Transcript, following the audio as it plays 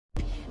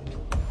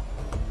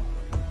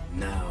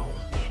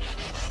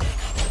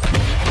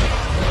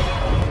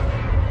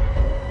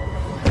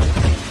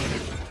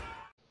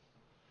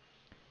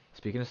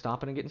Speaking of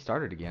stopping and getting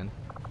started again,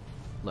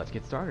 let's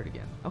get started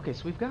again. Okay,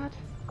 so we've got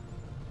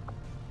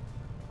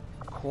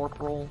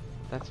Corporal,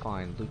 that's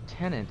fine.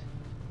 Lieutenant,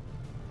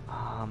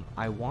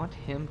 I want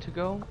him to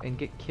go and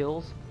get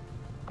kills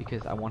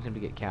because I want him to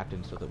get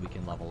captain so that we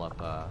can level up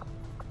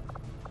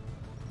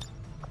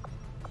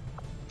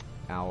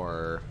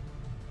our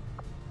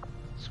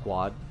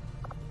squad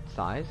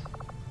size.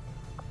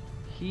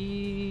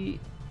 He's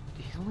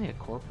only a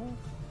corporal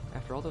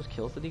after all those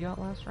kills that he got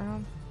last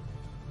round.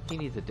 He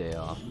needs a day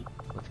off.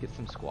 Let's get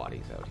some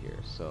squaddies out here.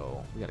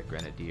 So we got a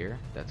grenadier,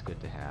 that's good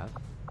to have,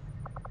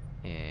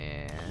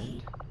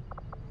 and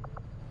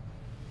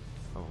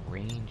a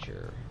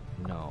ranger.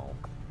 No,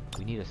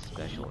 we need a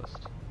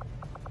specialist.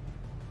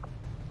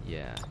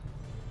 Yeah,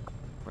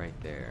 right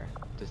there.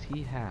 Does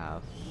he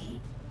have?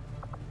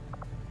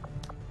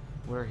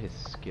 What are his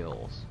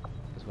skills?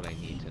 Is what I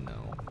need to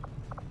know.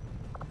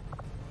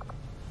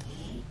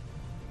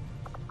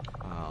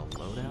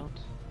 Loadout.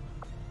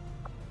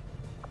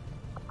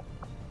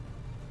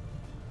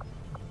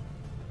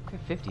 Okay,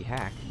 50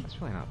 hack.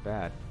 That's really not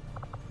bad.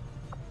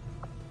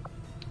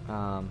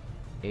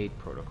 Aid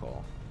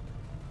protocol.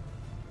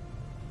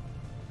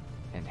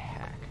 And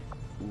hack.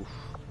 Oof.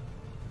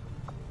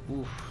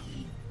 Oof.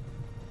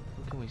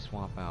 Who can we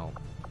swap out?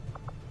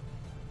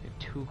 We have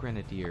 2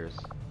 grenadiers.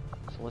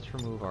 So let's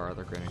remove our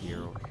other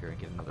grenadier over here and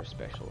get another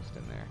specialist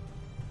in there.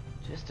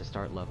 Just to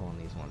start leveling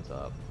these ones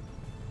up.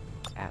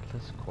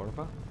 Atlas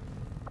Corva?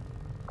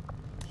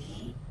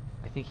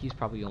 I think he's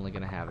probably only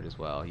going to have it as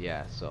well.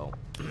 Yeah, so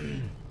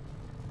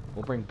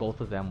we'll bring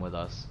both of them with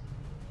us.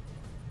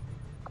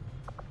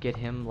 Get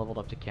him leveled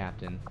up to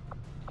captain.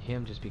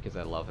 Him just because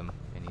I love him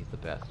and he's the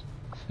best.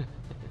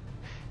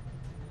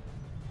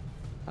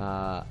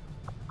 Yeah,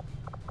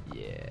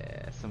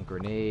 some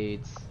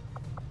grenades.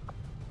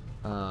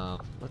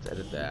 Let's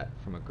edit that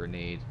from a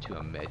grenade to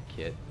a med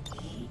kit.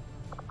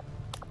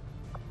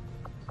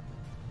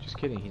 Just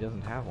kidding, he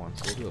doesn't have one,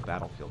 so we'll do a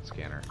battlefield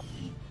scanner.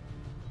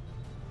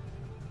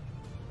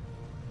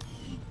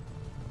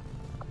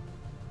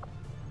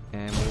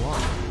 And move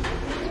on.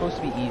 It's supposed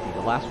to be easy.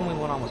 The last one we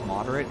went on was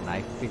moderate, and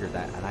I figured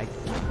that, and I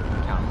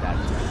counted that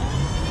as well.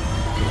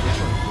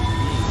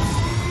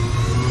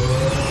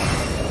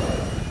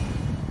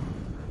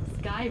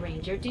 Sky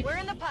Ranger, we're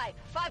in the pipe.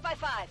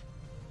 5x5.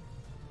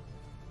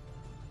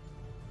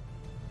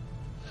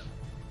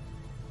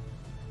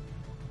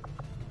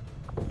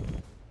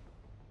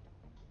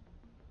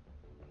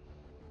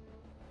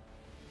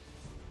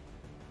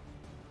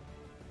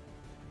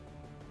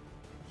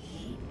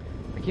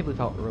 I can't believe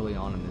how early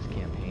on in this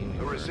campaign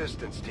The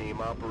resistance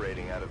team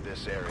operating out of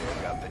this area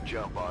got the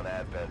jump on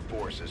Advent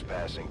forces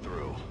passing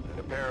through, and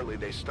apparently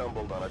they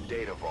stumbled on a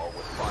data vault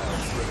with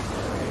files critical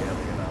to the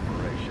alien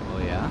operation. Oh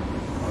yeah?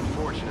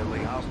 Unfortunately,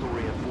 hostile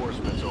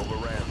reinforcements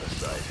overran the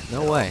site.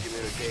 No way.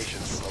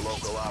 Communications from the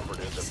local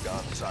operatives have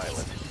gone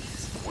silent.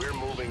 We're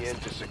moving in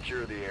to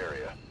secure the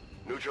area.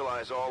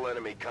 Neutralize all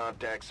enemy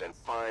contacts and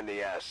find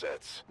the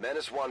assets.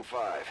 Menace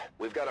 1-5,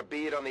 we've got a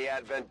bead on the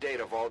Advent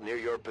data vault near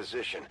your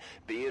position.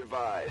 Be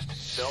advised,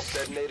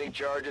 self-detonating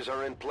charges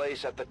are in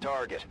place at the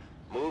target.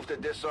 Move to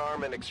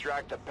disarm and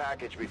extract the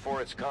package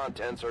before its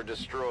contents are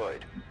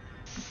destroyed.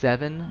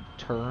 7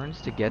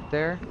 turns to get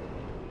there?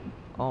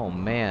 Oh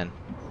man.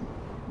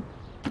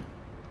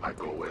 I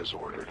go as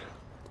ordered.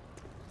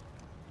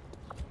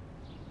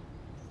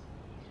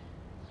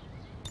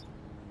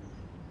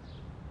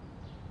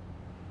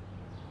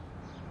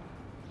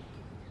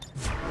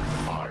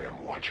 I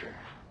am watching.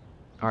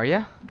 Are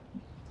ya?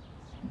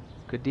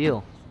 Good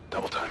deal.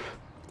 Double time.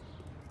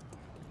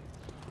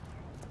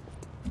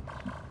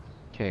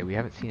 Okay, we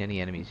haven't seen any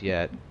enemies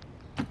yet.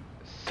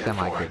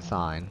 Semi-good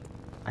sign.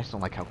 I just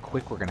don't like how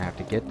quick we're gonna have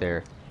to get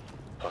there.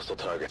 Hostile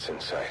targets in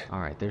sight.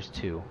 Alright, there's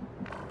 2.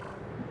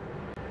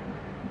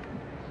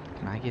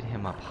 Can I get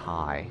him up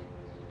high?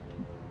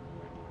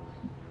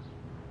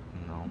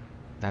 No.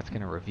 That's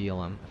gonna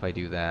reveal him if I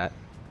do that.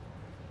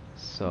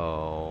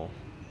 So...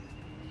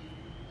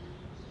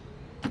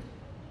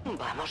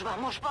 Vamos,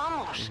 vamos,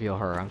 vamos. reveal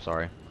her, I'm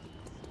sorry.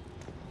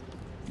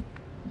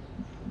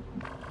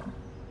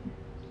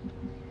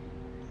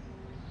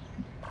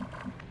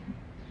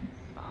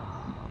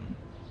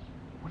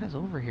 What is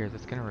over here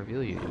that's gonna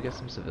reveal you? Do we got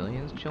some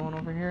civilians chilling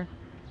over here?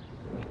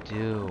 We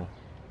do.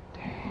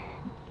 Dang.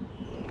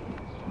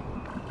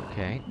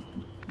 Okay.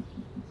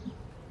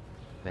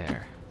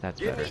 There. That's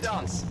better.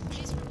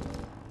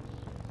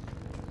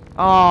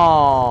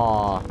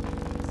 Oh,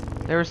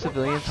 there were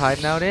civilians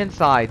hiding out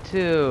inside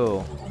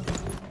too.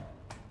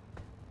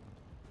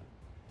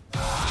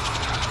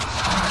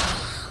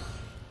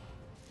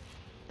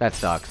 That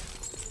sucks.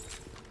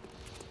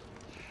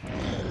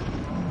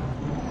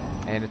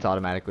 And it's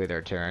automatically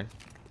their turn.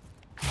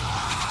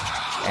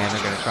 And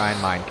they're gonna try and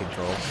mind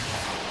control.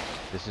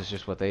 This is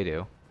just what they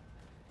do.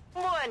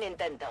 Buen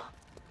intento.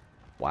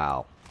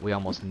 Wow. We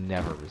almost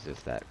never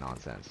resist that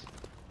nonsense.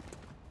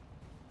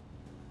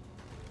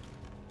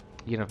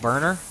 You gonna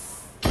burn her?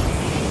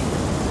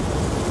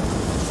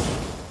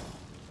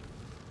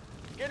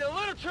 Getting a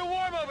little too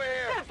warm over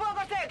here. El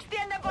fuego se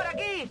extiende por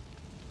aquí.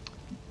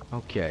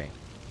 Okay.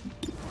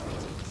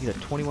 You get a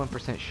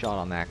 21% shot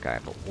on that guy,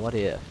 but what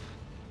if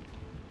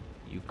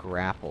you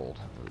grappled?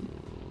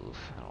 Oof,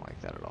 I don't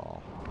like that at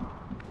all.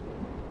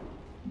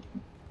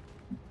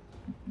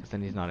 Because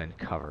then he's not in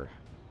cover.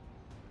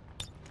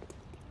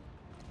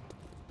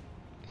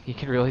 You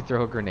can really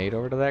throw a grenade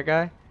over to that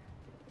guy?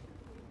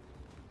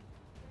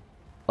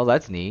 Oh,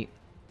 that's neat.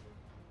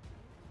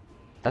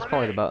 That's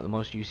probably about the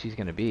most use he's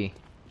going to be.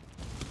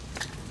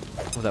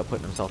 Without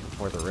putting himself at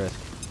further risk.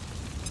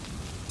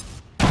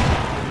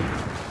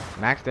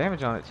 Max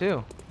damage on it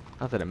too.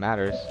 Not that it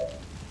matters.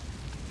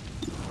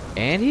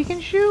 And he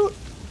can shoot?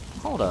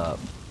 Hold up.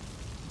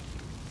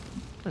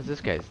 What is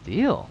this guy's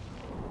deal?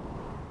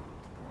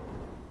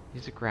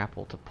 Use a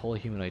grapple to pull a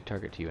humanoid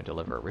target to you and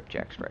deliver a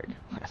ripjack strike.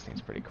 That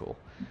seems pretty cool.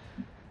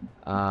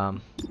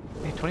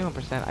 Hey,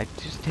 21%. I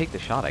just take the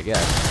shot, I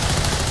guess.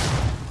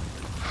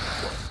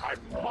 I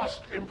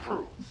must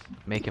improve.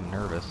 Make him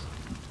nervous.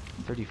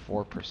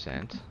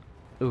 34%.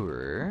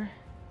 Or,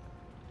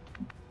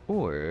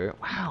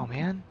 wow,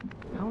 man.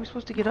 How are we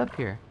supposed to get up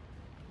here?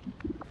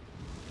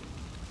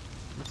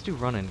 Let's do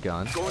run and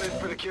gun. Going in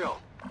for the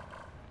kill.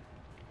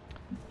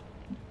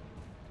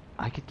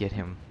 I could get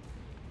him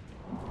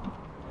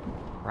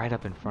right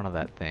up in front of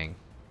that thing.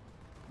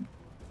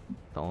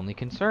 The only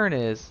concern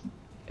is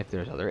if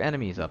there's other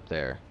enemies up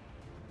there.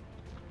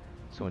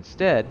 So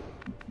instead,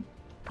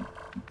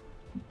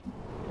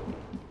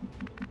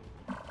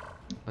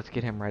 let's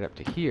get him right up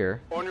to here.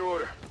 On your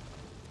order.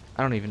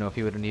 I don't even know if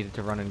he would have needed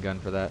to run and gun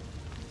for that.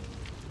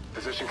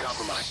 Position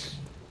compromised.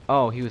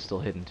 Oh, he was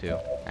still hidden too.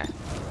 I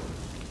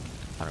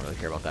don't really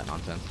care about that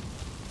nonsense.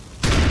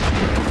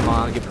 Come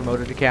on, get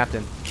promoted to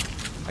captain.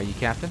 Are you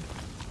captain?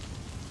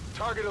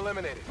 Target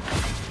eliminated.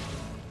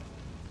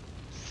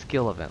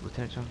 Skill event,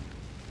 Lieutenant John.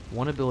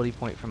 1 ability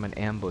point from an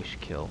ambush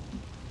kill.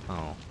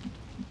 Oh.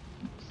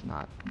 It's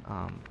not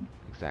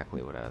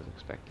exactly what I was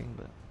expecting,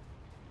 but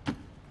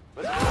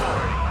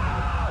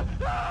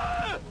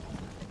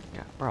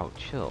yeah, bro,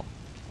 chill.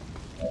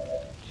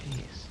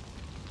 Jeez.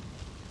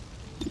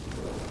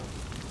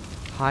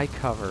 High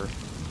cover.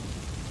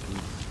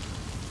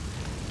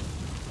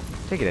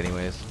 Take it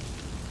anyways.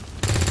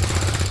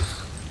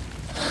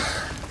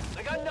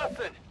 I got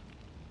nothing.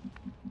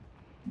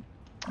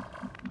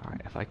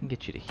 Alright, if I can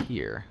get you to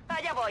here.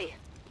 Allá voy.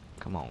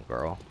 Come on,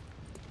 girl.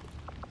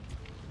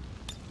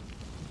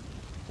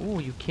 Ooh,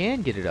 you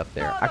can get it up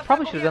there. I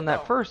probably should have done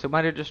that first. It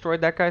might have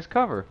destroyed that guy's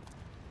cover.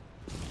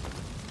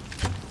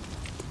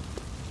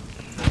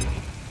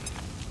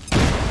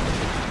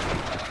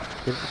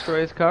 Did it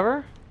destroy his cover?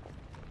 I'm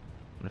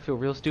gonna feel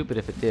real stupid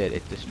if it did.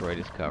 It destroyed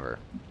his cover.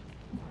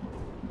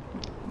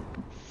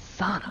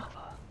 Son of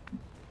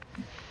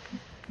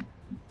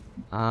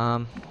a...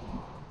 I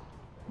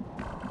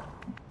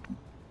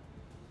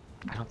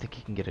don't think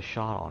he can get a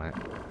shot on it.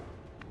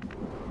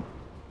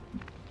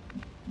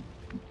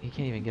 He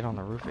can't even get on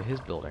the roof of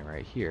his building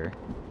right here.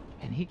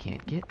 And he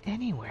can't get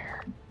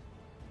anywhere.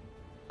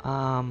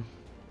 If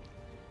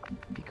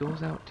he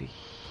goes out to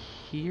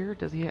here,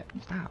 does he have...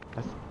 Stop.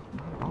 That's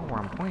not where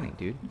I'm pointing,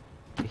 dude.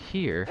 To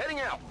here. Heading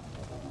out.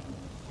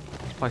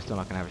 He's probably still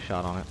not going to have a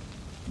shot on it.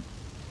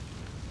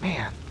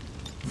 Man.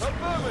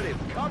 Affirmative.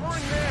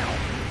 Covering now.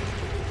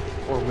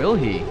 Or will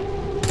he?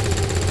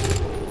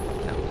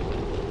 No.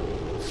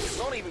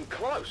 Not even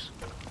close.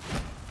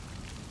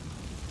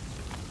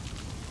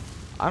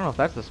 I don't know if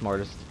that's the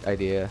smartest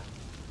idea.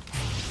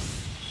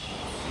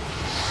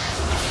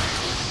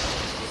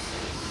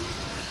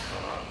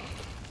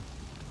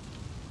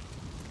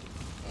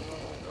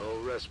 No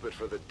respite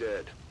for the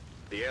dead.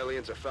 The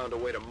aliens have found a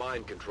way to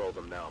mind control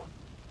them now.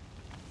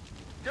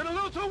 Get a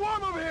little too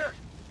warm over here!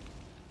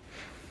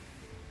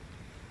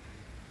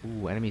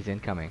 Ooh, enemies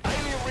incoming.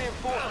 Alien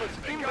reinforcements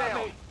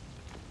inbound!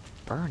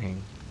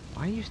 Burning?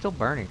 Why are you still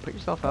burning? Put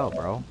yourself out,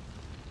 bro.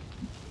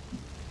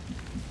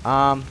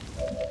 I'm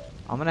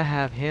gonna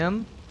have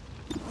him,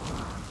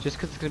 just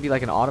because it's gonna be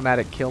like an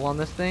automatic kill on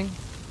this thing,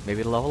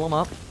 maybe to level him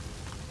up.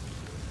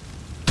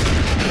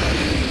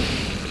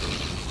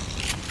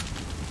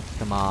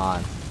 Come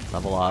on,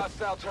 level up.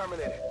 Hostile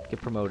terminated.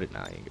 Get promoted.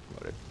 Nah, you can get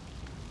promoted.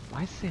 Why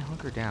does it say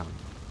hunker down?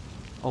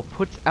 Oh,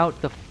 puts out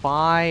the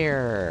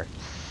fire.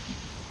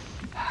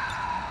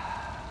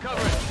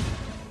 Cover it.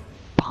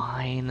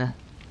 Fine,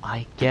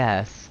 I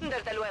guess.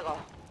 Desde luego.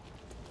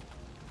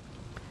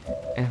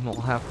 And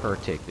we'll have her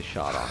take the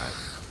shot on it.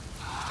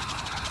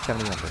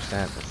 71%.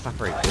 That's not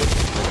very good.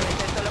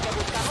 ¿Es esto lo que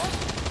buscamos?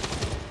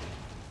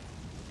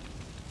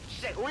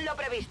 Según lo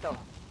previsto.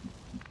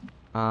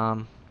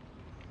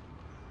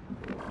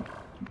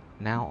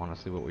 Now,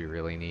 honestly, what we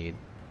really need.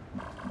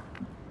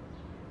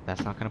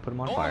 That's not gonna put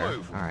him on fire.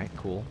 All right,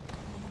 cool.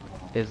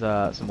 Is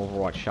some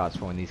Overwatch shots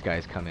for when these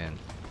guys come in.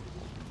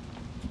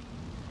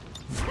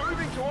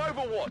 Moving to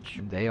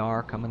Overwatch. They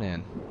are coming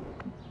in.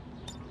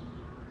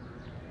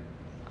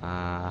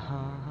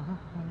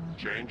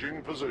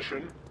 Changing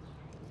position.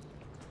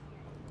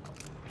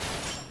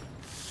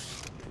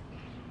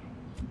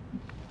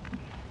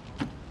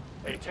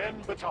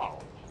 A-10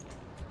 battalion.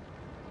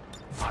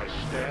 I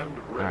stand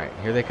ready. All right,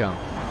 here they come.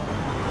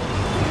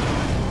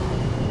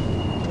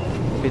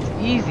 if it's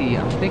easy,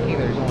 I'm thinking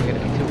there's only going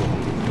to be 2 of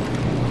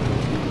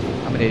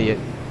them. I'm an idiot.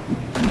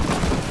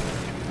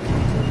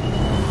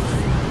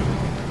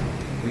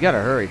 We gotta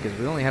hurry, because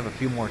we only have a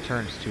few more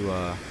turns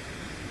to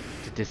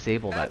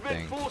disable that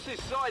thing.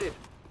 Forces sighted.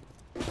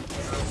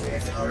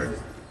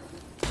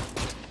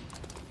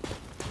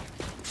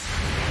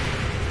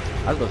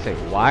 I was gonna say,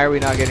 why are we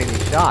not getting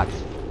these shots?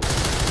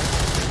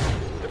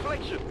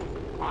 Deflection.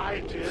 I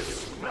did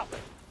nothing.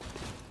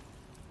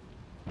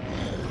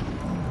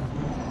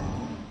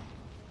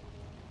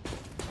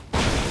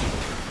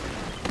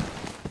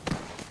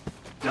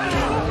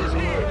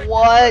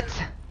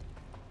 What?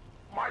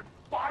 My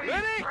body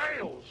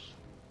fails.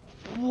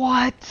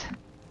 What?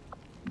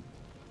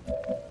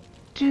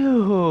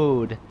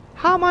 Dude,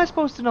 how am I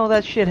supposed to know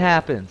that shit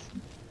happens?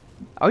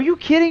 Are you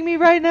kidding me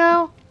right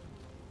now?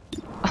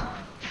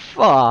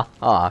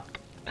 Fuck.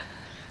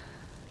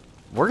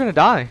 We're gonna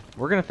die.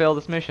 We're gonna fail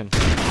this mission.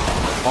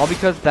 All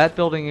because that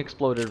building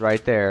exploded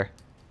right there.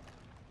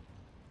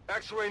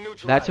 X-ray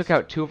neutralized. That took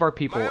out 2 of our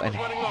people and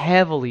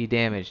heavily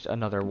damaged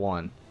another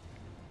 1.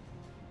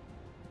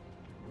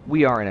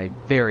 We are in a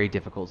very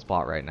difficult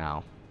spot right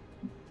now.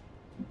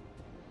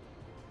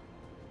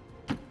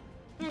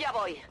 Ya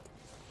voy.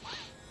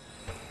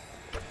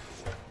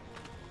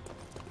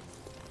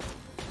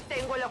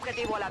 Tengo el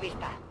objetivo a la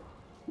vista.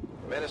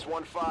 Menace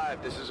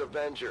 1-5, this is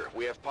Avenger.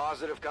 We have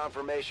positive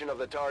confirmation of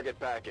the target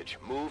package.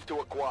 Move to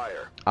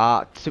acquire.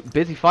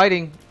 Busy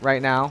fighting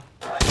right now.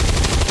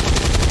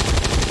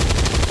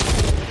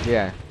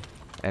 Yeah.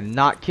 And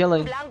not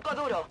killing. Blanco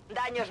duro,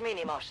 daños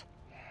mínimos.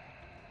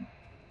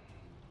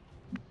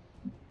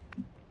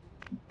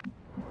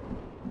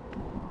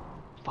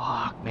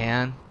 Fuck,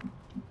 man.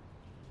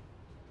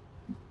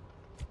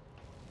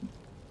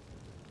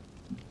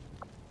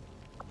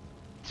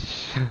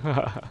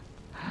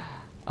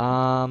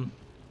 I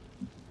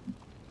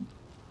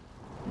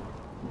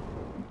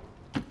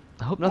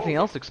hope nothing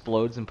else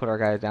explodes and put our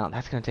guy down.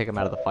 That's gonna take him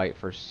out of the fight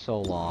for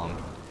so long.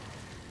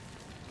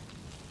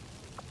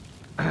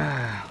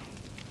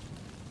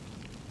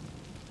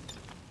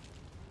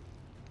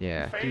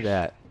 Yeah, do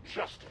that.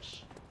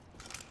 Justice.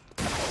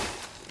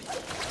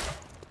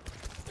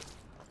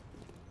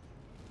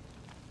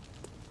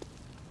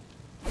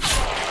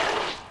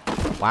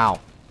 Wow.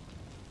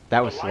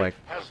 That was The slick. life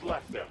has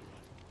left them.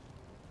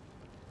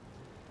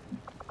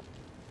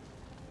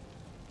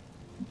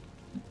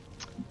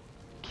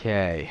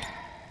 Okay.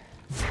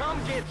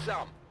 Come get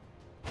some.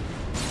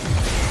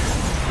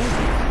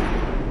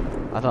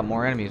 I thought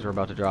more enemies were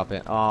about to drop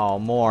in. Oh,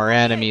 more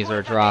enemies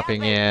are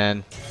dropping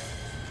in.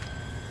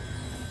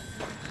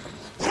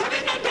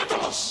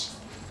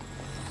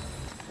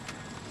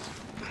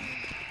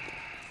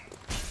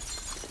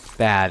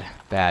 Bad.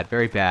 Bad.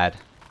 Very bad.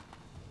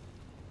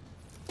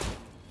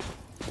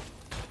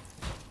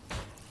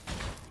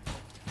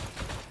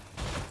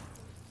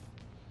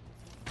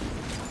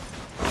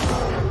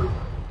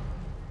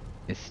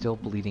 Is still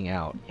bleeding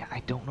out. Yeah,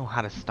 I don't know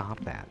how to stop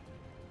that.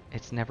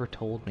 It's never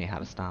told me how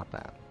to stop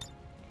that.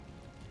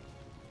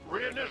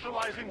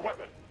 Reinitializing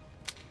weapon.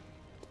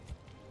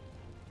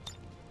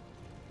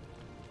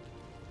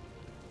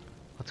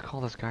 Let's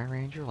call this guy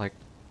Ranger, like,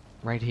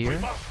 right We here.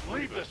 must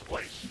leave this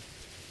place.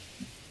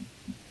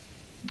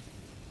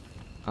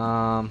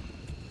 Man,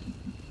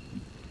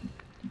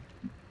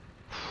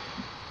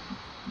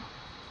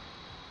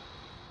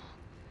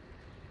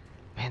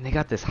 they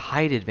got this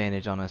height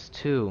advantage on us,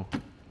 too.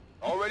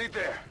 Already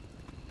there.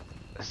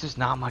 There's just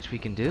not much we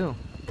can do.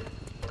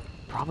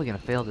 Probably gonna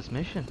fail this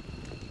mission.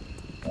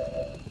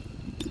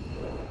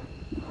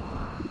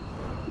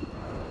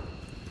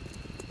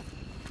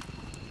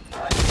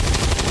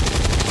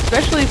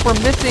 Especially if we're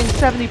missing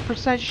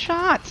 70%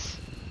 shots.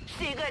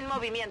 Sigue en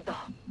movimiento.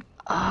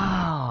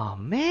 Oh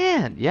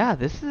man, yeah,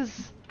 this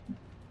is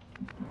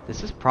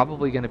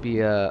probably gonna be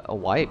a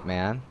wipe,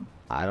 man.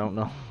 I don't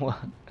know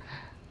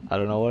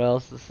what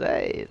else to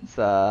say. It's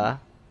a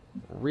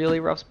really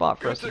rough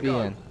spot for us to be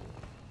in.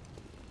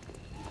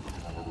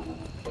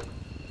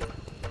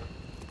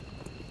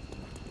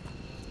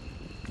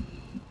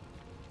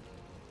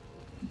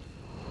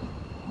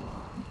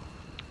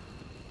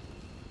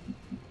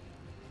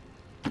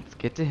 Let's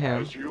get to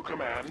him. As you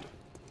command.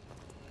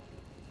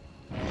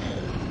 I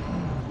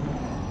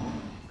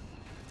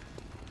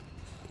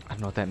don't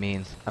know what that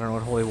means. I don't know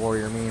what Holy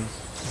Warrior means.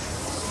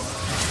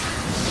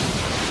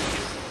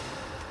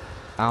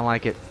 I don't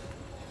like it.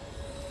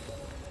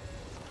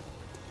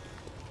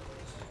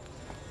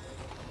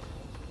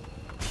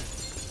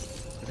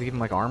 Does it give him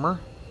like armor?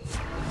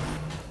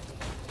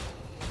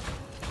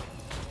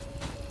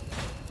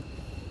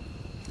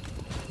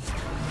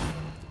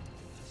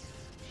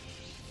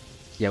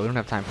 Yeah, we don't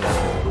have time for that.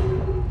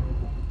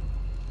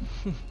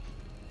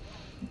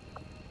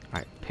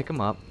 Alright, pick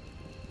him up.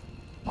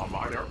 A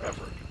minor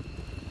effort.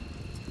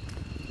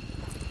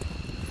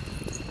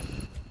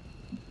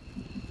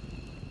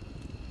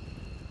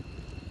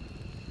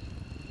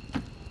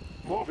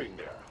 Moving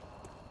there.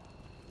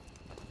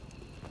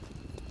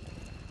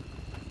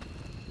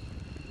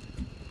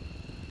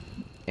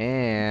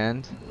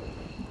 And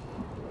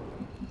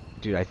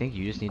Dude, I think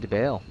you just need to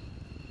bail.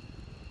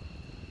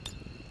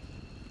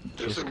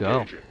 Just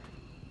go. Disengaging.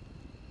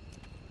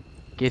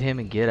 Get him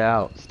and get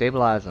out.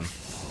 Stabilize him.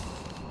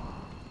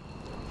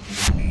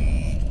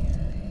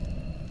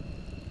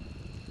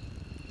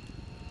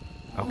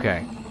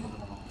 Okay.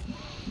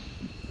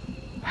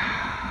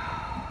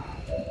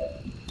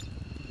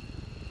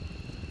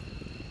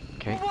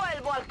 Okay.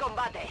 Vuelvo al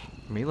combate.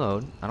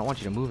 Reload. I don't want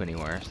you to move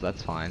anywhere, so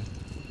that's fine.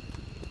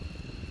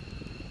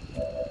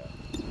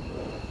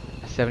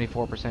 A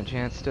 74%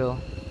 chance still.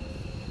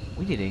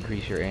 We need to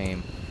increase your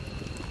aim.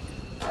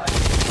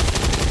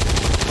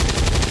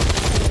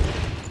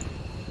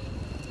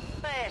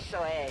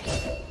 Eso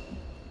es.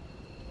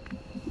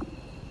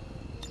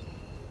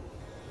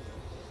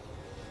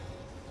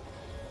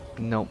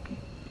 Nope.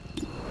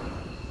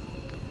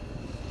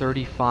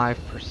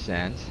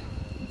 35%.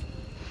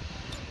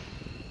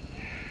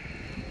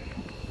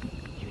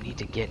 You need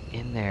to get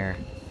in there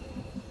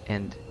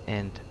and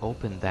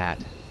open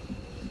that.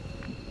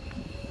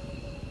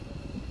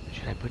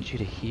 Should I put you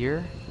to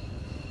here?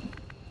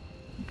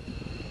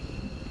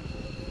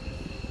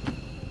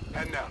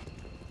 Head down.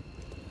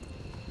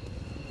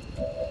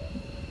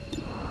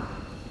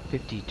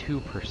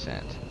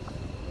 52%.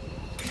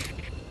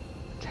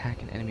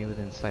 Attack an enemy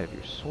within sight of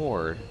your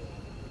sword.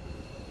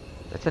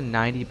 That's a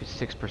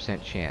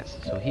 96% chance.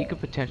 So he could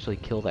potentially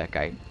kill that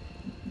guy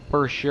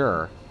for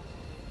sure.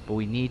 But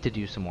we need to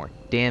do some more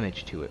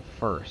damage to it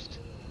first.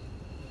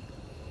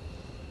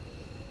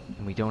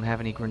 And we don't have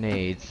any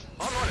grenades.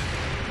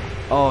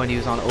 Oh, and he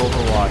was on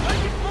Overwatch.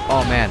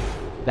 Oh man,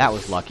 that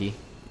was lucky.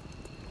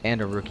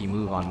 And a rookie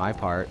move on my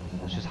part.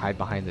 Let's just hide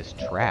behind this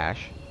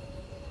trash.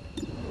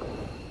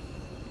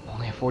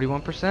 Only a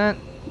 41%.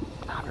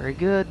 Not very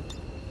good.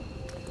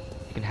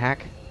 You can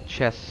hack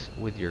chests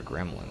with your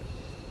gremlin.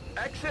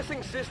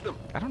 Accessing system.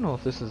 I don't know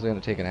if this is going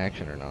to take an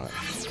action or not.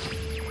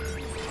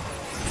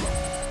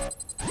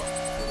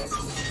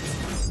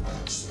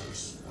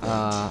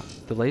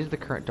 Delays the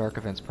current Dark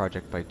Events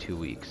project by 2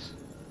 weeks.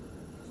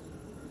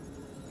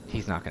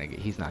 He's not gonna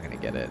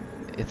get it.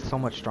 It's so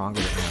much stronger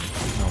than him.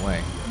 There's no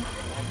way.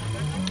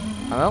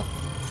 Well.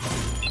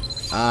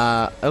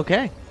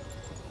 Okay.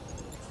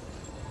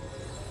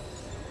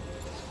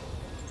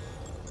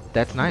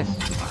 That's nice.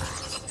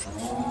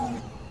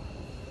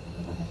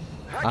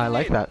 I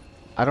like that.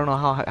 I don't know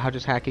how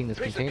just hacking this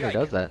container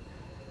does that.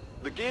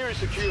 The gear is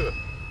secure.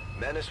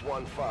 Menace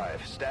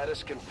 1-5,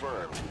 status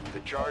confirmed. The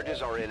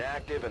charges are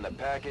inactive and the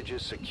package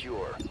is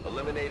secure.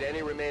 Eliminate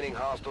any remaining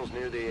hostiles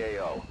near the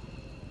AO.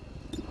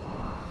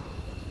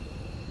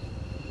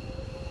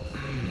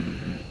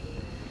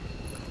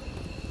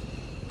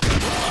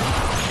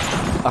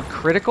 A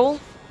critical?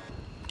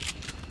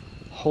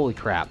 Holy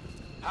crap.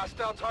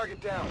 Hostile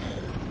target down.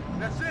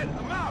 That's it,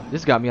 I'm out!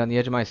 This got me on the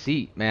edge of my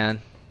seat,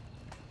 man.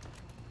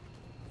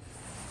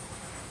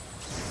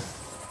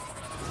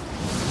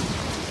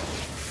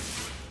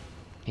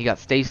 He got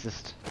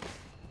stasis.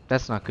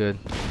 That's not good.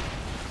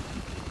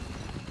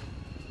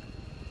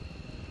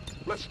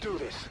 Let's do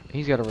this.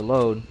 He's got to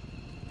reload.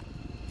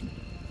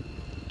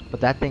 But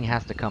that thing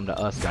has to come to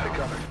us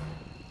now.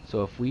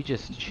 So if we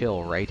just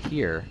chill right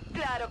here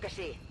Claro que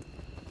sí.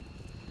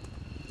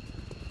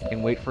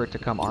 and wait for it to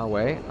come our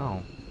way.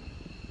 Oh.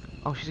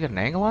 Oh, she's got an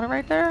angle on it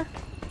right there?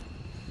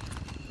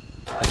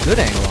 A good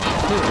angle on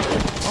it, too.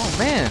 Oh,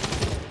 man.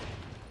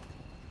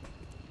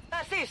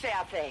 Así se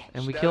hace.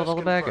 And we killed all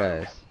the bad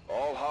confirmed. guys.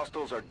 All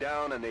hostiles are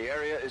down and the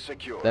area is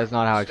secure. That's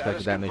not how I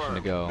Status expected that mission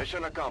to confirmed. go.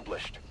 Mission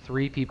accomplished.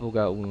 3 people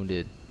got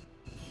wounded.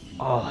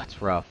 Oh,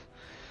 that's rough.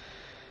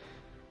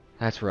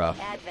 That's rough.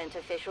 Advent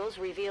officials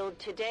revealed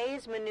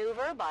today's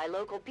maneuver by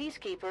local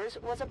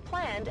peacekeepers was a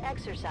planned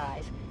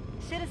exercise.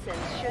 Citizens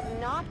should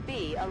not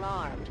be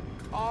alarmed.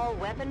 All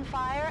weapon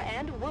fire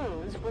and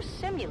wounds were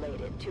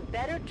simulated to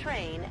better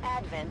train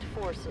Advent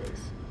forces.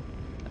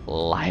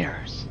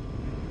 Liars.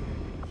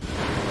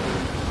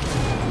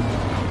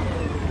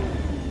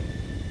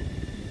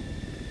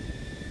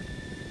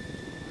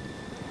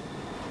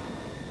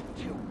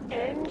 To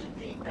end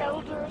the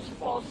Elder's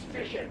false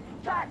vision.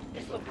 That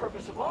is the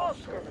purpose of all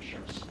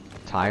skirmishers.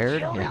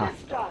 Tired? Until Yeah. it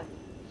is done,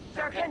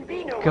 there can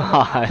be no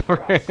God, other we're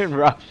path for us. in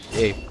rough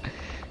shape.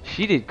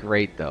 She did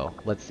great, though.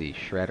 Let's see.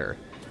 Shredder.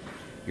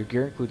 Your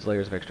gear includes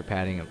layers of extra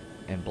padding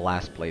and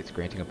blast plates,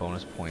 granting a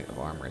bonus point of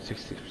armor and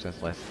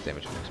 66% less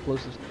damage from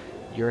explosives.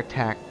 Your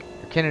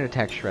cannon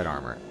attack shred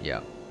armor.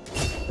 Yeah.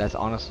 That's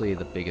honestly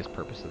the biggest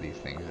purpose of these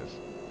things is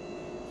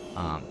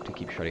to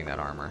keep shredding that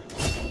armor.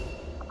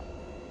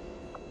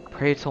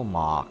 Pray till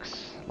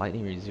mocks.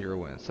 Lightning reads 0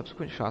 wounds.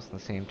 Subsequent shots in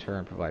the same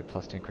turn provide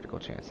plus 10 critical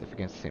chance. If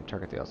against the same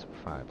target, they also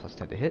provide plus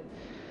 10 to hit.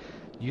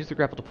 Use the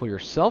grapple to pull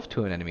yourself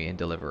to an enemy and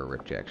deliver a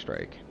ripjack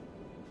strike.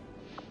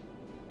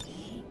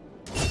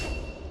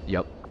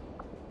 Yep.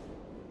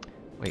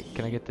 Wait,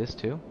 can I get this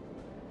too?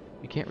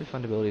 You can't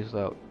refund abilities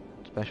without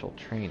special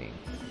training.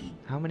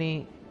 How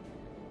many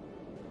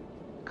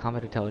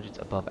combat intelligence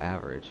above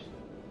average?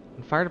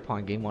 When fired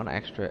upon, gain 1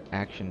 extra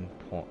action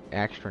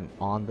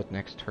on the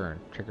next turn.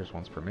 Triggers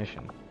once per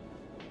mission.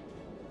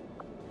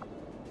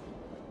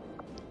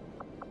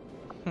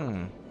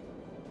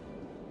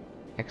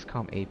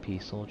 XCOM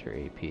AP, Soldier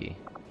AP.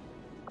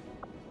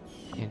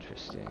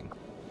 Interesting.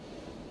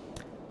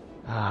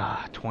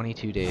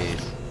 22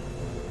 days.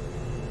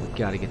 We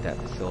gotta get that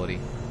facility.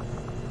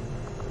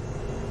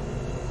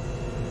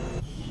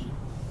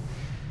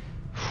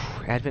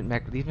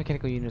 These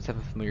mechanical units have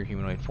a familiar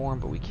humanoid form,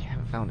 but we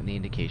haven't found any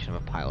indication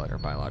of a pilot or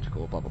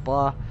biological blah blah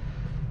blah.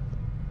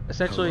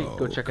 Essentially, Hello,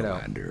 go check it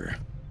out. Commander.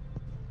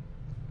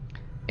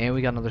 And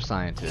we got another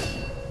scientist.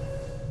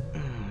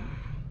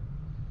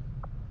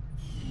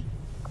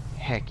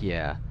 Heck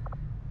yeah.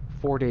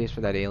 4 days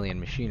for that alien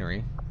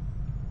machinery.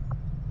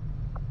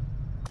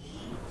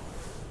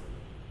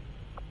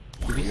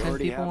 Did we We send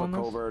already people have a on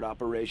this? covert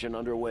operation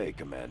underway,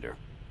 Commander.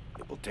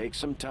 It will take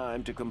some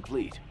time to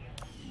complete.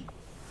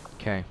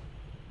 Okay.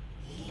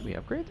 Can we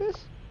upgrade this?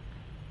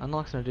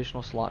 Unlocks an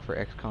additional slot for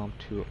XCOM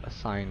to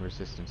assign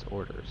resistance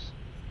orders.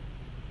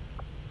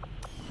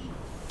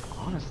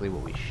 Honestly,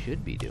 what we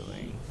should be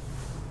doing...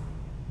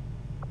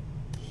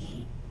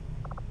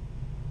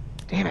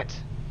 Damn it!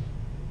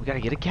 We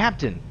gotta get a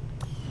captain!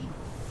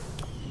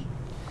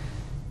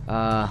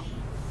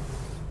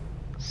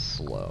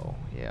 Slow,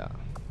 yeah.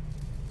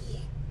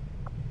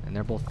 And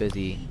they're both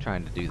busy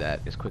trying to do that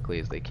as quickly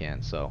as they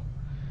can, so...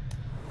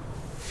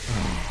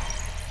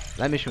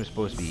 That mission was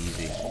supposed to be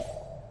easy.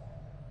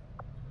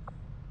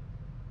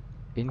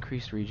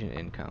 Increased region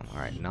income.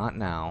 Alright, not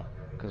now.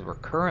 Because we're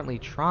currently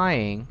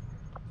trying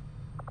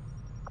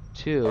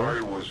to...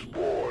 I was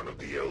born of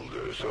the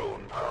Elder's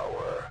own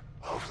power,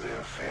 of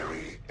their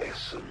very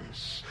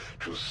essence,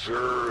 to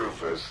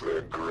serve as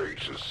their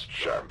greatest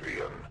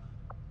champion.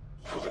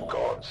 For the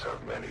gods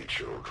have many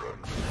children,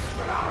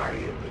 but I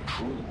am the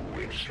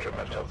true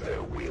instrument of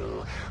their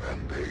will,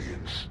 and they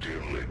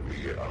instill in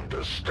me an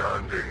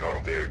understanding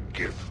of their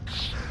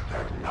gifts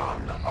that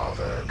none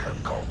other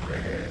can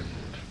comprehend.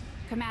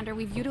 Commander,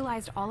 we've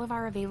utilized all of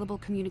our available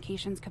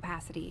communications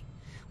capacity.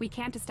 We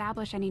can't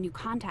establish any new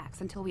contacts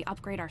until we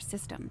upgrade our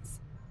systems.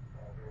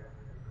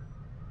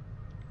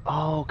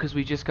 Oh, because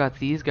we just got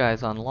these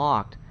guys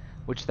unlocked,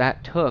 which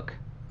that took.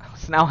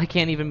 So now I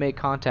can't even make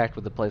contact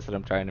with the place that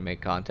I'm trying to make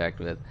contact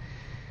with.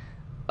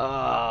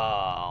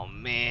 Oh,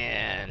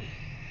 man.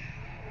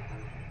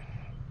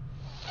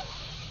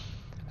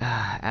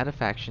 Add a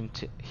faction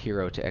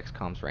hero to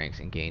XCOM's ranks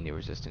and gain new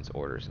resistance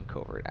orders and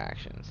covert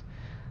actions.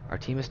 Our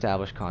team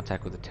established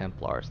contact with the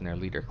Templars, and their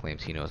leader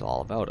claims he knows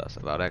all about us,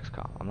 about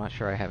XCOM. I'm not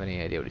sure I have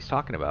any idea what he's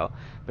talking about,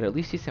 but at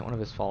least he sent one of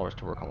his followers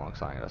to work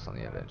alongside us on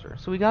the adventure.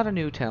 So we got a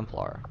new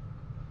Templar.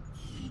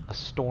 A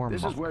storm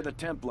This monk. is where the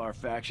Templar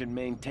faction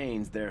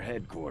maintains their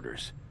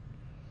headquarters.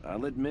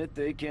 I'll admit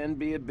they can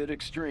be a bit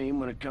extreme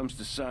when it comes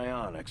to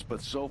psionics,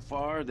 but so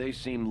far they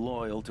seem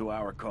loyal to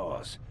our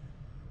cause.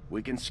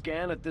 We can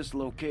scan at this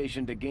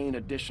location to gain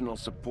additional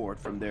support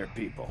from their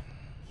people.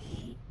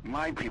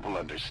 My people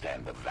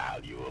understand the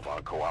value of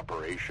our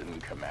cooperation,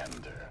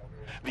 Commander.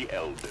 The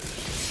Elders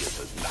see us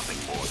as nothing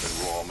more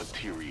than raw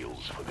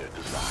materials for their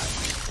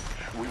designs.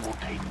 We will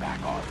take back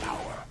our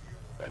power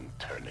and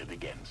turn it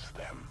against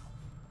them.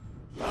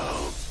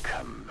 Oh,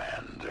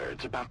 Commander,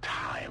 it's about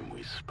time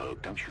we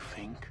spoke, don't you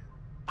think?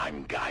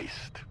 I'm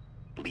Geist,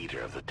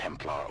 leader of the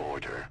Templar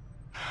Order.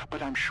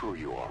 But I'm sure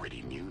you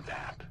already knew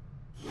that.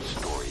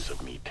 Stories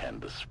of me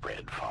tend to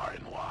spread far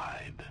and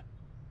wide.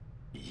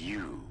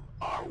 You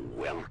are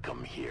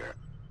welcome here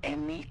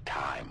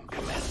anytime,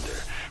 Commander,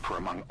 for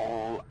among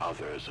all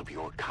others of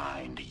your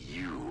kind,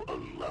 you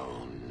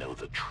alone know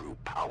the true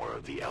power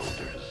of the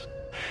Elders.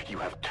 You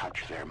have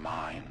touched their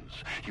minds,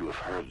 you have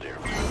heard their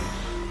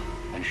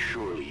voice, and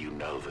surely you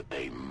know that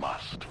they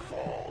must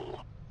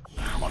fall.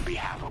 On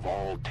behalf of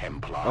all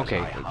Templars, Okay,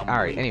 I humbly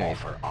alright, anyways.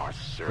 offer our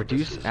services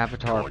Reduce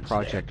Avatar towards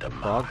Project their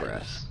demise.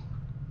 Progress.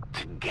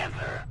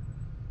 Together,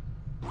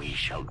 we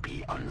shall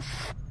be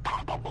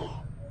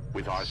unstoppable.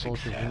 With our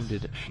Soldier success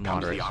wounded, comes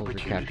moderate, the soldier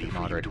opportunity captured, for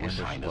moderate, you to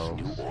assign us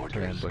new to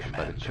orders, ambush by the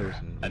Commander.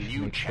 chosen. A We should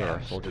new make sure our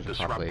chance to soldiers are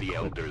disrupt properly the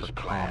equipped Elders' for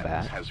plans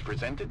combat. has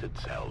presented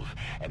itself,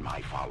 and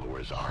my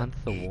followers are Hunt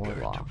the eager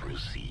warlock. to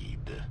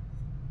proceed.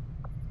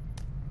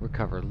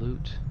 Recover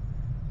loot.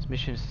 This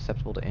mission is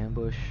susceptible to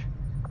ambush.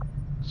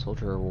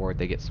 Soldier reward,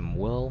 they get some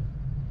will.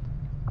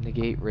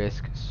 Negate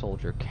risk,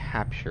 soldier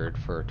captured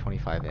for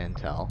 25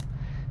 intel.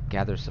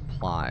 Gather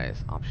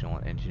supplies, optional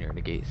engineer,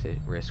 negate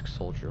risk,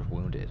 soldier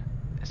wounded.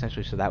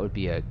 Essentially, so that would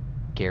be a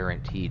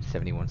guaranteed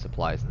 71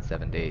 supplies in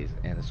 7 days,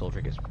 and the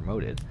soldier gets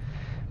promoted.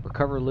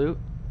 Recover loot,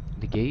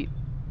 negate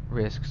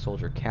risk,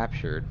 soldier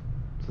captured,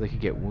 so they could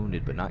get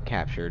wounded but not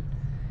captured.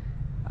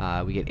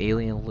 We get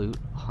alien loot,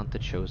 hunt the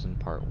chosen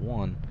part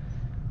 1.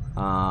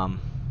 I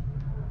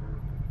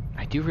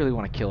do really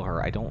want to kill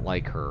her. I don't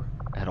like her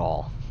at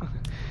all.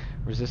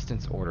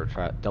 Resistance order,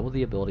 double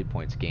the ability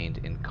points gained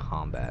in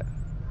combat.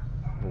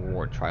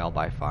 Reward, trial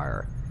by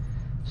fire.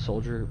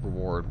 Soldier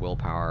reward,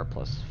 willpower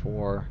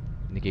 +4.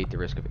 Negate the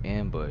risk of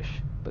ambush,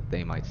 but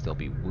they might still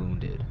be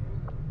wounded.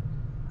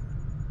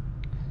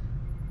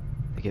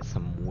 They get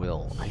some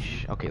will.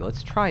 Okay,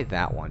 let's try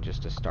that one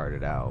just to start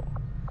it out.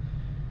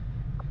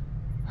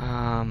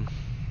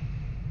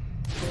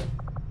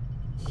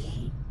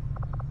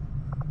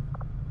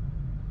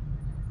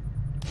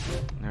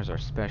 There's our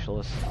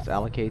specialists. Let's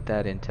allocate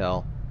that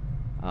intel.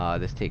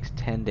 This takes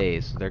 10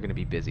 days, so they're going to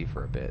be busy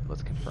for a bit.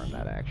 Let's confirm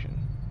that action.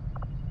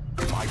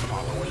 My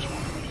followers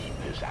will lead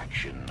this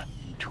action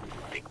to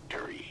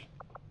victory.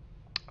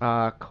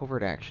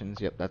 Covert actions.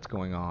 Yep, that's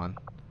going on.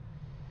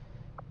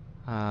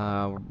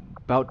 We're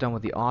about done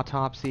with the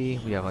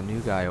autopsy. We have a new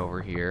guy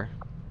over here.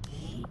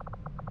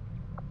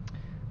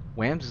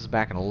 Whams is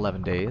back in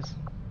 11 days.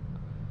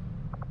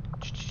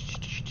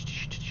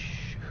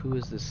 Who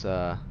is this,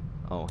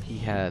 oh, he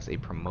has a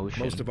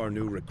promotion. Most of our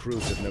new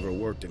recruits have never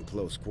worked in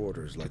close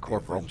quarters like the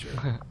corporal.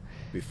 Avenger.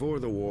 Before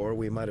the war,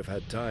 we might have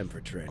had time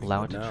for training.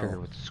 Allow it but to now, trigger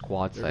with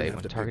squad they're gonna sight. have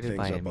When to pick targeted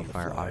by things up enemy on the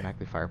fire, fly.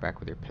 automatically fire back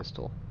with your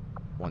pistol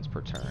once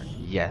per turn.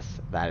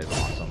 Yes, that is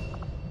awesome.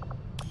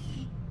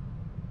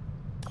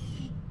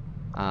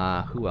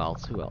 Who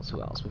else? Who else?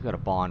 Who else? We've got a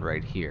bond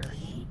right here.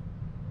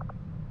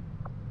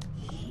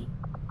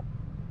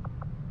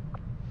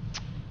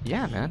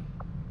 Yeah, man.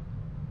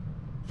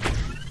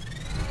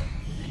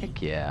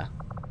 Heck yeah.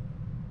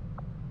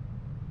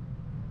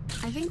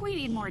 I think we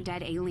need more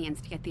dead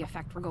aliens to get the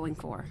effect we're going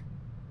for.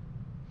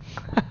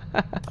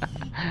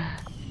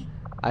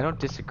 I don't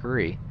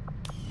disagree.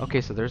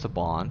 Okay, so there's a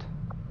bond.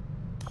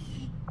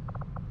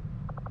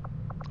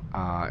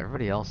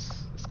 Everybody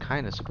else is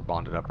kind of super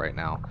bonded up right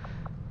now.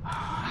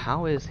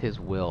 How is his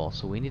will?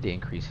 So we need to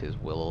increase his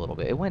will a little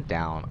bit. It went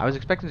down. I was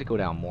expecting to go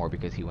down more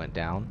because he went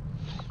down.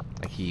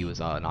 Like he was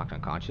knocked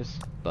unconscious.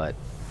 But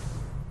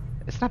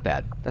it's not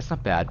bad. That's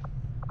not bad.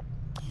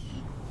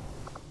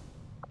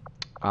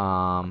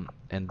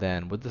 And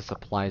then with the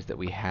supplies that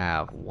we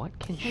have, what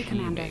can Hey, she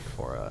Commander. make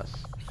for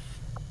us?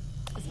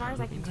 As far as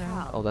I can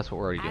tell, Oh, that's what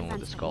we're already doing with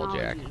the Advent's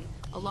Skulljack. technology,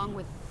 along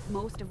with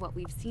most of what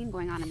we've seen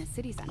going on in the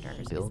city centers,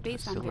 is Build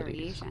based on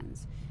facilities.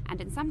 variations, and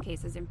in some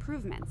cases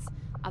improvements,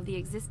 of the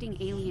existing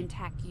alien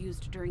tech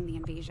used during the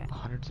invasion.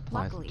 100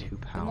 supplies Luckily, and 2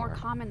 the more power.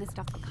 common this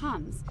stuff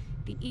becomes,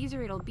 the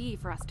easier it'll be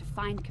for us to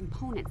find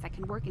components that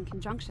can work in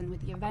conjunction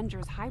with the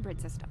Avengers'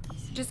 hybrid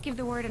systems. Just give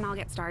the word and I'll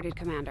get started,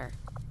 Commander.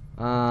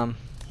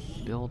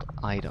 Build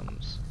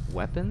items.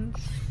 Weapons,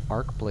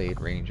 Arc Blade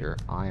Ranger,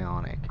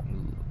 Ionic,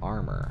 ooh,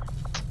 armor.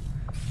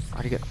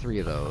 Already got 3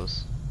 of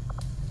those.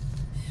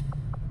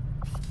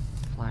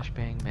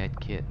 Flashbang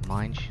Medkit,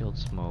 Mind Shield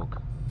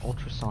Smoke,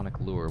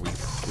 Ultrasonic Lure. We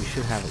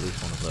should have at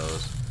least one of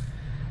those.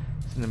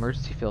 It's an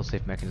emergency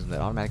fail-safe mechanism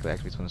that automatically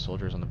activates when a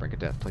soldier is on the brink of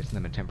death, placing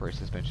them in temporary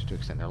suspension to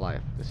extend their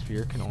life. The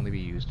sphere can only be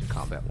used in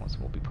combat once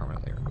and will be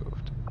permanently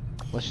removed.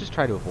 Let's just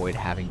try to avoid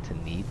having to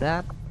need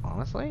that,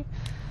 honestly.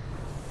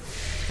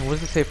 And what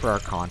does it say for our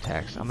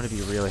contacts? I'm gonna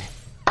be really...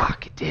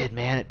 Fuck, it did,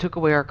 man. It took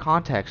away our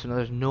contacts, so now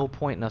there's no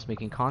point in us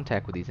making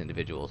contact with these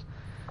individuals.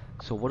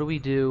 So what do we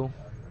do?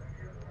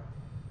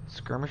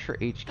 Skirmisher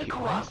HQ. The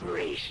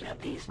cooperation of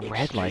these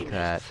Red like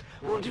that. extremists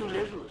will do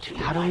little to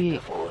How do unite we-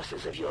 the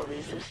forces of your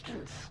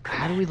resistance.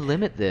 How do we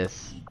limit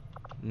this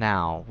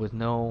now with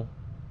no...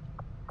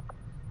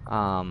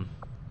 Man.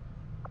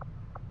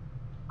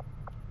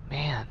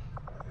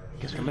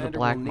 Guess we're in the Commander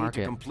black will need to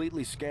market.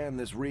 completely scan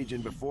this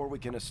region before we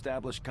can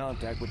establish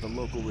contact with the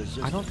local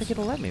resistance. I don't think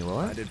it'll let me, will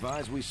I'd it?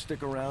 advise we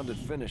stick around and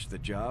finish the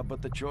job,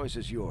 but the choice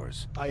is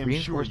yours. I am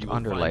sure Reinforced you will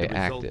underlay find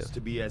the results active.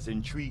 to be as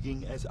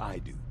intriguing as I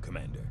do,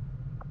 Commander.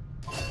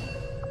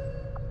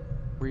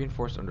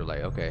 Reinforced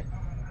underlay, okay.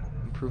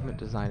 Improvement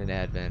design and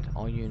advent.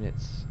 All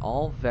units,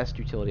 all vest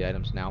utility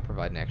items now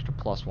provide an extra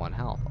 +1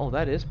 health. Oh,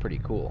 that is pretty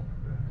cool.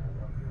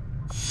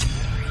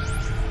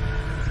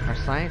 Our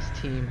science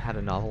team had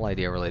a novel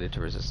idea related to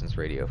resistance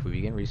radio. If we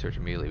begin research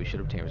immediately, we should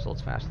obtain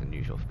results faster than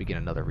usual. If we begin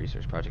another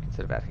research project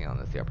instead of acting on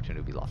this, the opportunity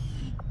will be lost.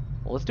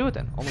 Well, let's do it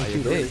then. Only I 2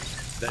 agree.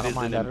 days. That I don't is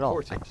mind an that at all. I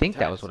important think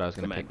that was task, what I was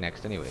going to pick Commander.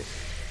 next anyways.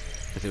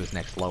 Because it was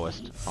next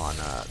lowest on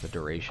the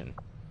duration.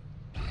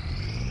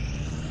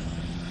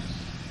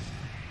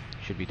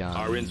 Should be done.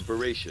 Our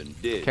inspiration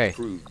did 'Kay.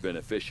 prove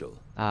beneficial.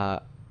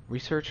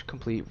 Research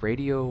complete.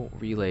 Radio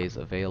relays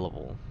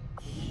available.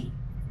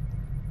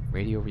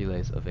 Radio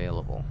relays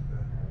available.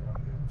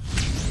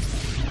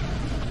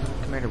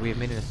 Commander, we have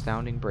made an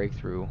astounding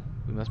breakthrough.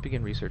 We must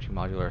begin researching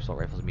modular assault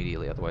rifles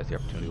immediately, otherwise the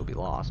opportunity will be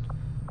lost.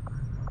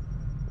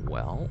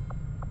 Well.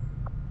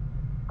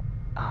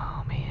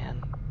 Oh,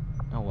 man.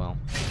 Oh, well.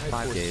 I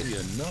 5 foresee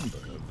days. a number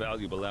of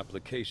valuable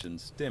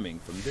applications stemming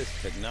from this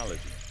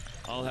technology.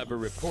 I'll have a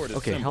report Okay,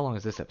 assembled. how long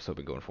has this episode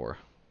been going for?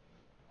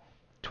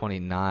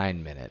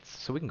 29 minutes,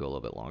 so we can go a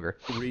little bit longer.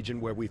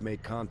 Region where we've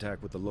made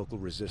contact with the local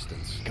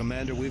resistance.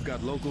 Commander, we've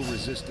got local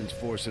resistance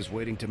forces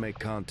waiting to make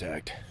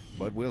contact,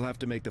 but we'll have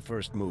to make the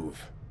first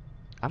move.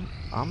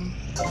 I'm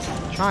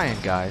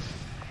trying, guys.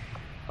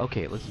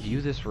 Okay, let's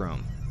view this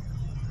room.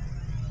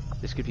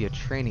 This could be a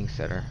training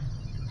center.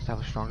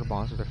 Establish stronger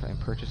bonds with their and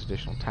purchase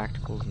additional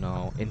tacticals.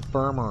 No.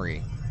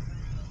 Infirmary.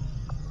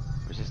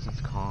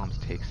 Resistance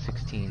comms takes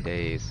 16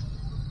 days.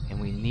 And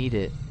we need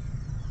it.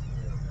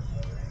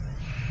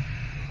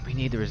 We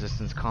need the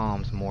resistance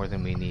comms more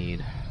than we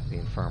need the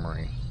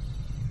infirmary.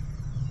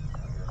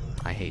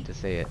 I hate to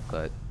say it,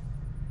 but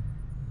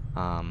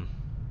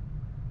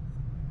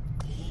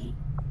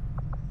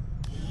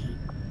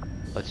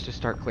let's just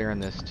start clearing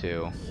this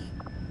too.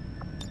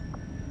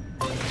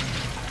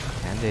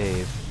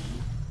 Dave.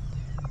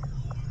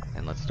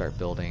 And let's start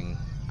building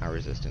our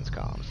resistance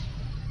comms.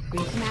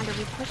 Commander,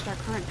 we've pushed our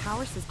current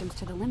power systems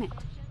to the limit.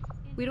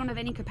 We don't have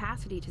any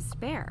capacity to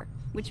spare,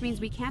 which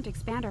means we can't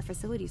expand our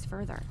facilities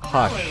further.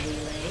 Hush.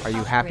 Are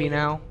you happy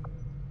now?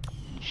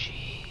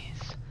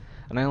 Jeez.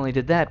 And I only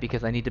did that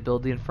because I need to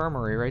build the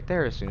infirmary right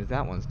there as soon as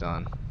that one's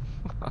done.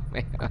 Oh,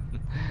 man.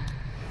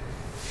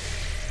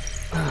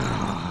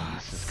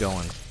 This is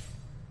going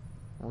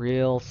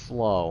real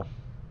slow.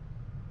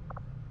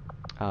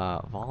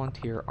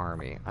 Volunteer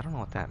army. I don't know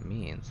what that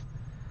means.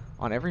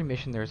 On every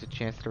mission, there is a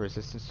chance that a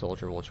resistance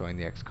soldier will join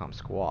the XCOM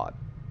squad.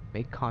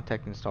 Make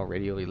contact and install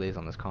radio relays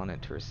on this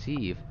continent to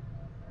receive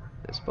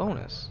this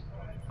bonus.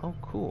 Oh,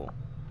 cool.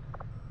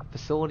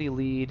 Facility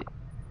lead,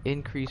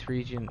 increase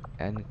region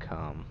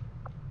income.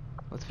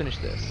 Let's finish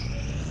this.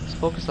 Let's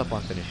focus up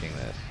on finishing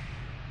this.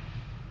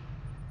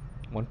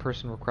 One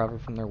person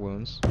recovered from their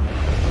wounds.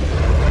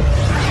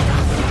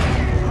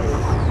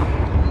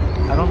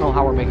 I don't know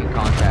how we're making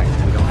contact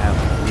if we don't have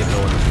the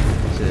ability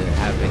to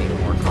have any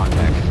more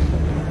contact.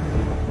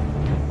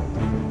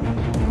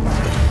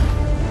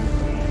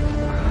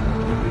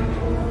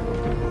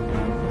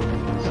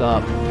 What's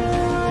up?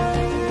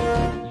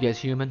 You guys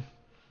human?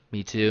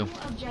 Me too.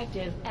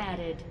 Objective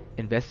added.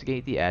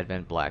 Investigate the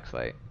Advent Black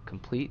Site.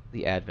 Complete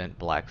the Advent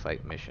Black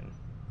Site mission.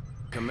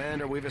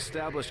 Commander, we've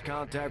established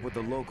contact with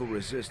the local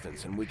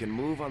resistance, and we can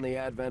move on the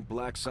Advent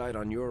Black Site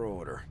on your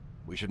order.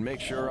 We should make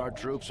sure our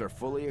troops are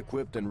fully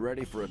equipped and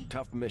ready for a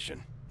tough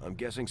mission. I'm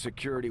guessing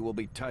security will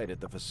be tight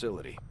at the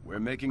facility. We're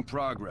making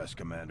progress,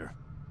 Commander.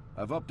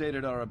 I've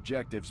updated our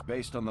objectives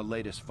based on the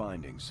latest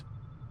findings.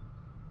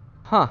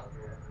 Huh.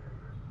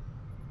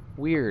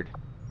 Weird.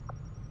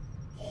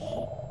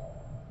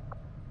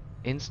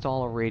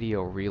 Install a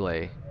radio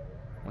relay.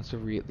 Once the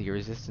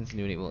resistance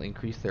unit will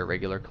increase their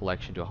regular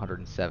collection to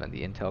 107.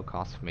 The intel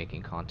cost for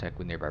making contact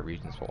with nearby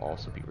regions will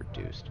also be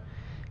reduced.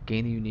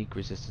 Gain the unique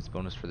resistance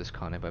bonus for this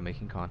content by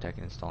making contact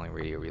and installing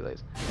radio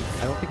relays.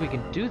 I don't think we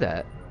can do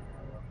that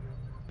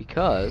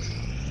because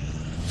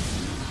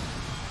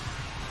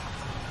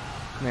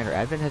Commander,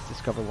 Advent has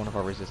discovered one of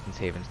our resistance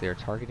havens. They are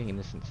targeting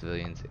innocent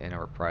civilians in a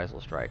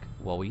reprisal strike.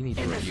 Well, we need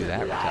to review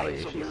that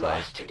retaliation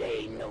site.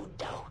 Today, no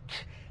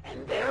doubt.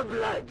 And their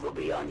blood will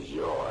be on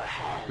your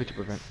hands. To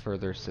prevent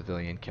further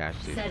civilian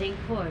casualties. Setting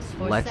course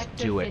for Let's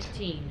Sector do it.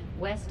 15,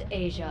 West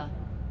Asia.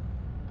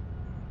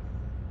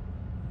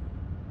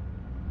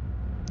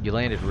 You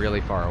landed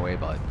really far away,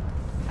 bud.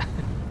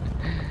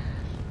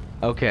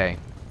 Okay.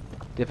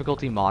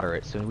 Difficulty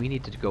moderate, so we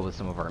need to go with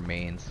some of our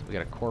mains. We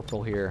got a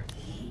corporal here.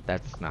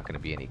 That's not going to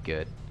be any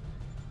good.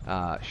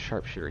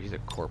 Sharpshooter, he's a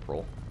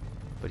corporal.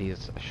 But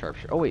he's a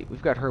sharpshooter. Oh wait,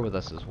 we've got her with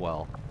us as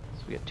well.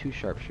 So we got 2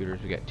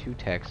 sharpshooters, we got 2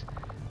 techs.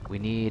 We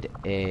need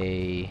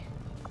a...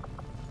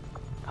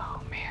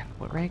 Oh man,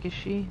 what rank is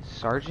she?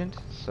 Sergeant?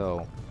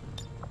 So,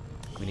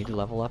 we need to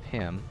level up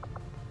him.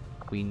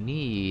 We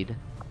need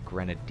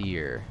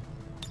Grenadier.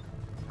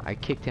 I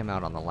kicked him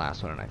out on the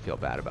last one and I feel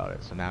bad about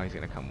it, so now he's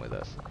gonna come with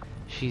us.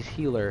 She's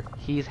healer,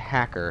 he's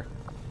hacker,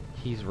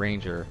 he's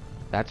ranger,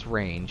 that's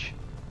range,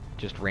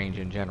 just range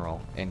in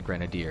general, and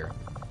Grenadier.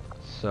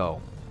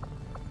 So,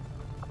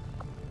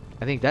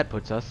 I think that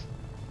puts us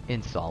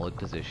in solid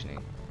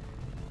positioning.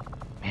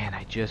 Man,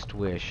 I just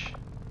wish,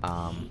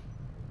 I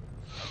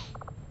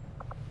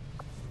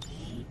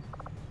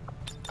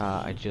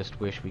just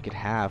wish we could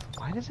have...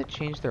 Why does it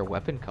change their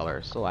weapon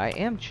color? So I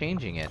am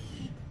changing it.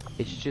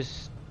 It's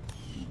just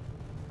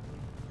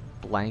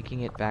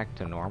blanking it back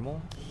to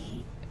normal.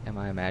 Am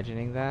I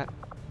imagining that?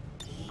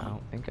 I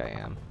don't think I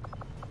am.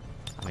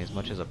 I mean, as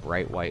much as a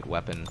bright white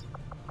weapon...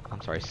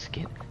 I'm sorry,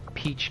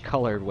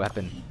 peach-colored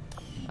weapon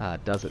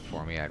does it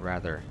for me, I'd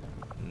rather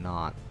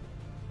not.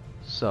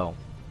 So...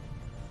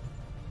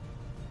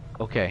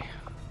 Okay.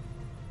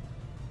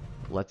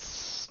 Let's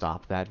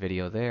stop that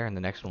video there, and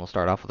the next one will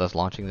start off with us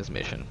launching this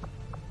mission.